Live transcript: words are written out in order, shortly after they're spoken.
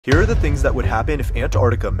Here are the things that would happen if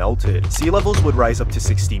Antarctica melted. Sea levels would rise up to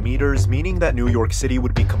 60 meters, meaning that New York City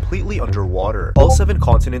would be completely underwater. All 7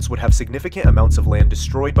 continents would have significant amounts of land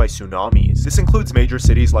destroyed by tsunamis. This includes major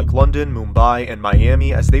cities like London, Mumbai, and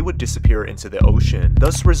Miami, as they would disappear into the ocean,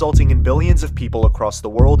 thus resulting in billions of people across the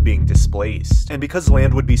world being displaced. And because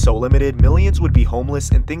land would be so limited, millions would be homeless,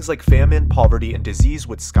 and things like famine, poverty, and disease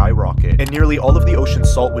would skyrocket. And nearly all of the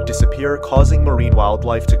ocean's salt would disappear, causing marine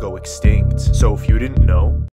wildlife to go extinct. So if you didn't know,